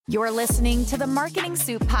You're listening to the Marketing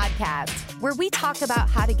Soup Podcast, where we talk about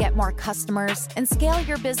how to get more customers and scale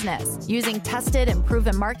your business using tested and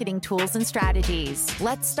proven marketing tools and strategies.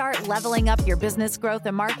 Let's start leveling up your business growth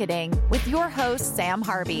and marketing with your host, Sam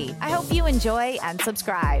Harvey. I hope you enjoy and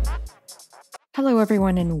subscribe. Hello,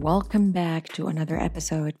 everyone, and welcome back to another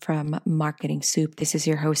episode from Marketing Soup. This is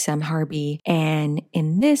your host, Sam Harvey, and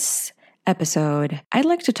in this episode, I'd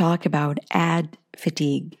like to talk about ad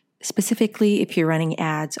fatigue. Specifically, if you're running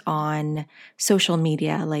ads on social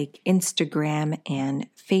media like Instagram and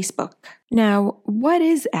Facebook. Now, what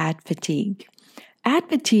is ad fatigue? Ad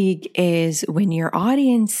fatigue is when your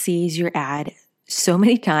audience sees your ad so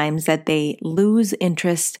many times that they lose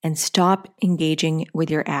interest and stop engaging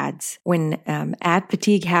with your ads. When ad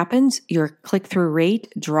fatigue happens, your click-through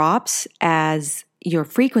rate drops as your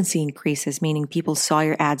frequency increases, meaning people saw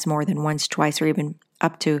your ads more than once, twice, or even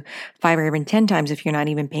up to 5 or even 10 times if you're not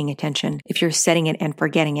even paying attention, if you're setting it and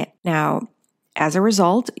forgetting it. Now, as a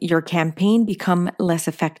result, your campaign become less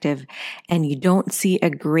effective and you don't see a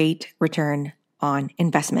great return on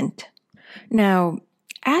investment. Now,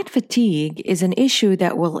 ad fatigue is an issue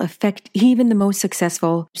that will affect even the most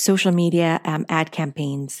successful social media ad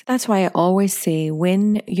campaigns. That's why I always say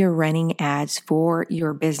when you're running ads for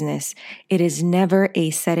your business, it is never a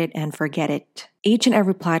set it and forget it. Each and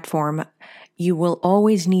every platform, you will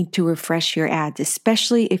always need to refresh your ads,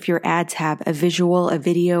 especially if your ads have a visual, a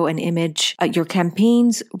video, an image. Your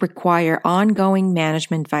campaigns require ongoing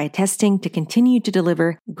management via testing to continue to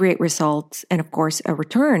deliver great results and, of course, a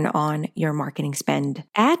return on your marketing spend.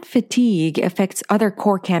 Ad fatigue affects other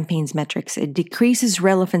core campaigns metrics. It decreases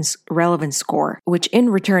relevance score, which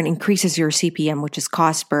in return increases your CPM, which is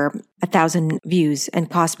cost per 1,000 views, and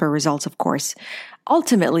cost per results, of course.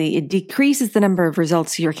 Ultimately, it decreases the number of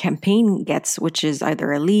results your campaign gets, which is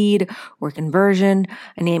either a lead or conversion,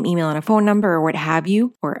 a name, email, and a phone number, or what have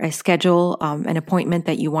you, or a schedule, an appointment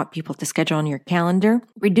that you want people to schedule on your calendar,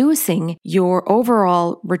 reducing your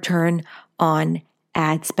overall return on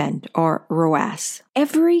ad spend, or ROAS.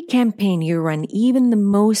 Every campaign you run, even the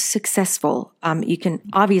most successful, you can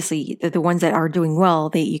obviously, the ones that are doing well,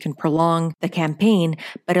 you can prolong the campaign,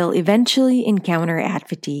 but it'll eventually encounter ad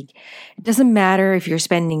fatigue. It doesn't matter if you're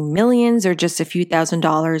spending millions or just a few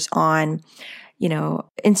 $1,000s on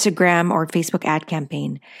Instagram or Facebook ad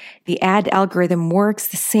campaign. The ad algorithm works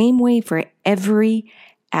the same way for every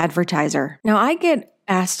advertiser. Now, I get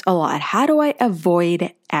asked a lot, how do I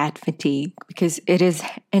avoid ad fatigue? Because it is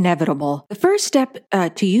inevitable. The first step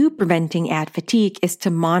to you preventing ad fatigue is to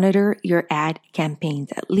monitor your ad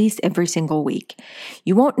campaigns at least every single week.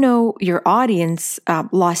 You won't know your audience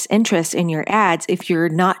lost interest in your ads if you're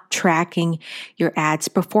not tracking your ads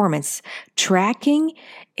performance. Tracking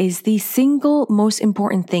is the single most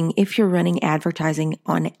important thing if you're running advertising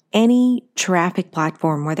on any traffic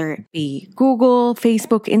platform, whether it be Google,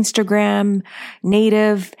 Facebook, Instagram,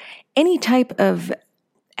 native, any type of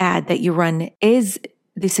ad that you run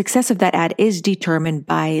the success of that ad is determined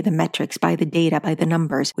by the metrics, by the data, by the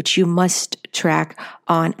numbers, which you must track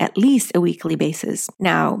on at least a weekly basis.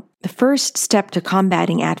 Now, the first step to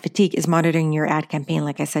combating ad fatigue is monitoring your ad campaign,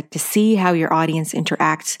 like I said, to see how your audience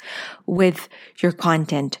interacts with your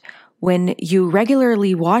content. When you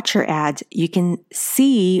regularly watch your ads, you can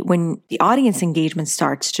see when the audience engagement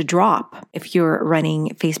starts to drop. If you're running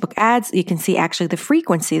Facebook ads, you can see actually the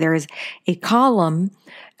frequency. There is a column,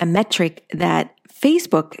 a metric that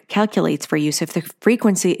Facebook calculates for you. So if the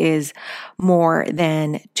frequency is more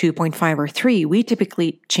than 2.5 or 3, we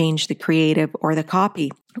typically change the creative or the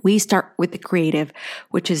copy. We start with the creative,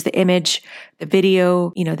 which is the image, the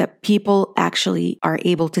video, that people actually are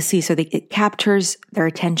able to see. So it captures their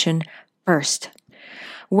attention first.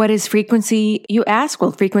 What is frequency? You ask.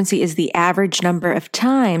 Well, frequency is the average number of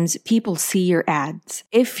times people see your ads.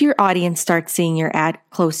 If your audience starts seeing your ad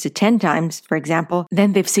close to 10 times, for example,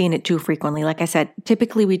 then they've seen it too frequently. Like I said,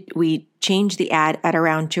 typically we change the ad at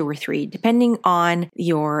around 2 or 3, depending on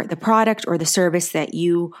the product or the service that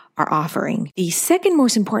you are offering. The second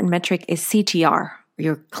most important metric is CTR,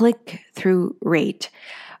 your click-through rate,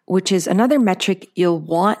 which is another metric you'll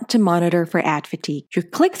want to monitor for ad fatigue. Your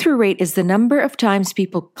click-through rate is the number of times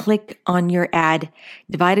people click on your ad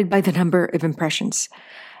divided by the number of impressions.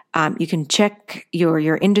 You can check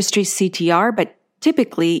your industry's CTR, but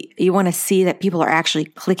typically you want to see that people are actually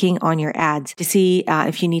clicking on your ads to see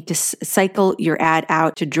if you need to cycle your ad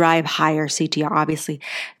out to drive higher CTR. Obviously,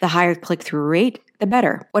 the higher click-through rate, the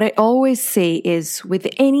better. What I always say is with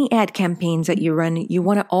any ad campaigns that you run, you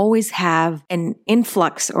want to always have an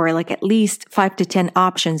influx or like at least 5 to 10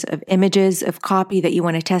 options of images, of copy that you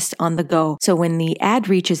want to test on the go. So when the ad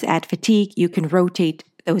reaches ad fatigue, you can rotate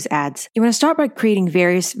those ads. You want to start by creating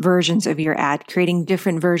various versions of your ad. Creating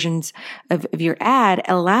different versions of your ad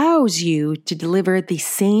allows you to deliver the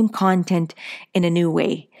same content in a new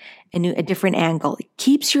way, a different angle. It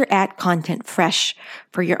keeps your ad content fresh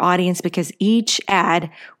for your audience because each ad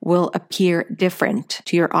will appear different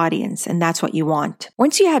to your audience, and that's what you want.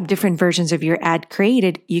 Once you have different versions of your ad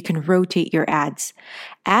created, you can rotate your ads.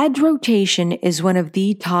 Ad rotation is one of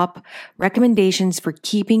the top recommendations for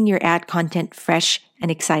keeping your ad content fresh and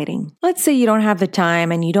exciting. Let's say you don't have the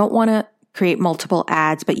time and you don't want to create multiple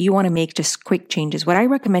ads, but you want to make just quick changes. What I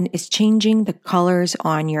recommend is changing the colors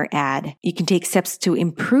on your ad. You can take steps to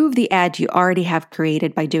improve the ad you already have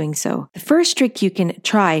created by doing so. The first trick you can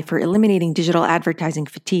try for eliminating digital advertising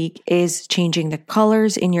fatigue is changing the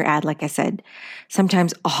colors in your ad, like I said.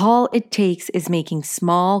 Sometimes all it takes is making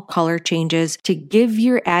small color changes to give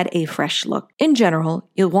your ad a fresh look. In general,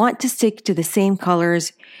 you'll want to stick to the same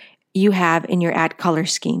colors you have in your ad color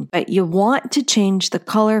scheme, but you want to change the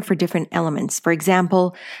color for different elements. For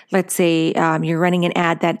example, let's say you're running an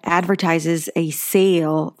ad that advertises a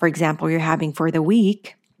sale, for example, you're having for the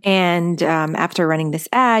week. And after running this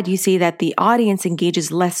ad, you see that the audience engages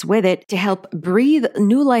less with it. To help breathe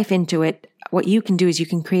new life into it, what you can do is you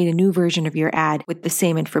can create a new version of your ad with the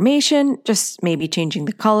same information, just maybe changing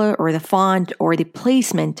the color or the font or the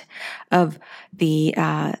placement of the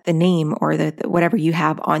name or the whatever you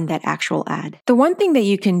have on that actual ad. The one thing that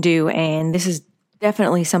you can do, and this is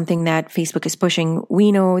definitely something that Facebook is pushing,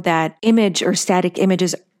 we know that image or static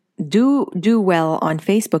images do well on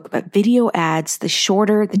Facebook, but video ads, the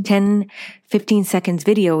shorter, the 10, 15 seconds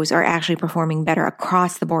videos are actually performing better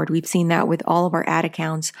across the board. We've seen that with all of our ad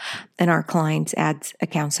accounts and our clients' ads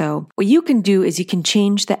accounts. So what you can do is you can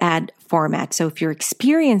change the ad format. So if you're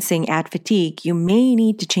experiencing ad fatigue, you may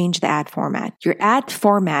need to change the ad format. Your ad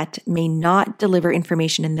format may not deliver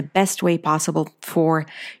information in the best way possible for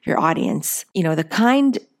your audience. You know, the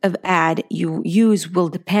kind of ad you use will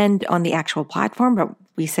depend on the actual platform, but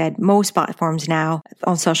we said most platforms now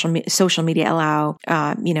on social media allow,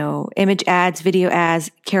 image ads, video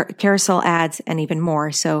ads, carousel ads, and even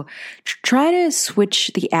more. So try to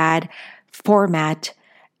switch the ad format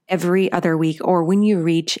every other week or when you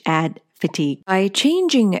reach ad fatigue. By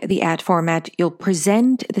changing the ad format, you'll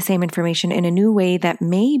present the same information in a new way that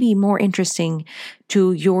may be more interesting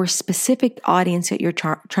to your specific audience that you're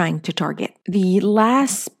trying to target. The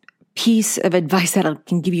last piece of advice that I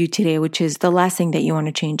can give you today, which is the last thing that you want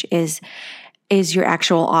to change, is your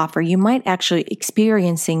actual offer. You might actually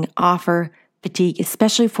experiencing offer fatigue,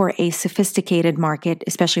 especially for a sophisticated market,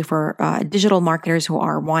 especially for digital marketers who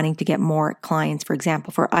are wanting to get more clients. For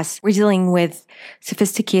example, for us, we're dealing with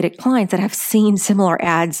sophisticated clients that have seen similar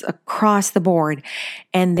ads across the board,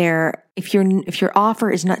 and if your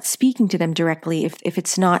offer is not speaking to them directly, if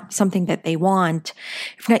it's not something that they want,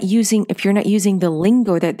 if you're not using the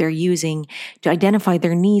lingo that they're using to identify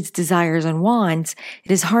their needs, desires, and wants,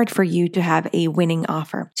 it is hard for you to have a winning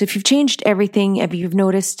offer. So if you've changed everything, if you've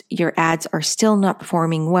noticed your ads are still not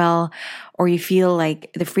performing well, or you feel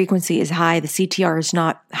like the frequency is high, the CTR is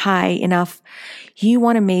not high enough, you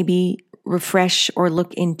want to maybe refresh or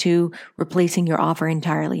look into replacing your offer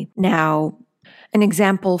entirely. Now, an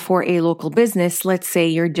example for a local business, let's say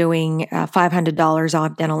you're doing $500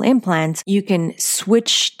 off dental implants, you can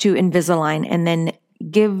switch to Invisalign and then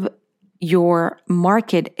give your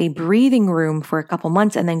market a breathing room for a couple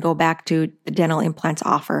months and then go back to the dental implants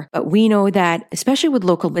offer. But we know that, especially with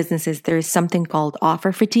local businesses, there is something called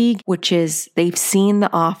offer fatigue, which is they've seen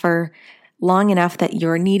the offer long enough that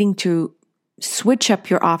you're needing to switch up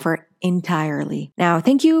your offer entirely. Now,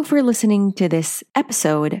 thank you for listening to this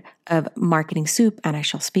episode of Marketing Soup, and I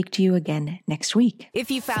shall speak to you again next week. If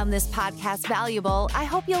you found this podcast valuable, I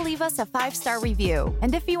hope you'll leave us a 5-star review.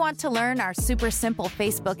 And if you want to learn our super simple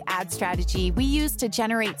Facebook ad strategy we use to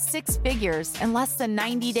generate 6 figures in less than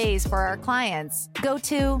 90 days for our clients, go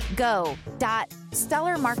to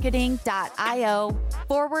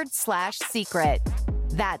go.stellarmarketing.io/secret.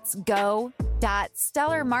 That's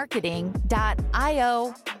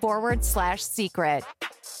go.stellarmarketing.io/secret.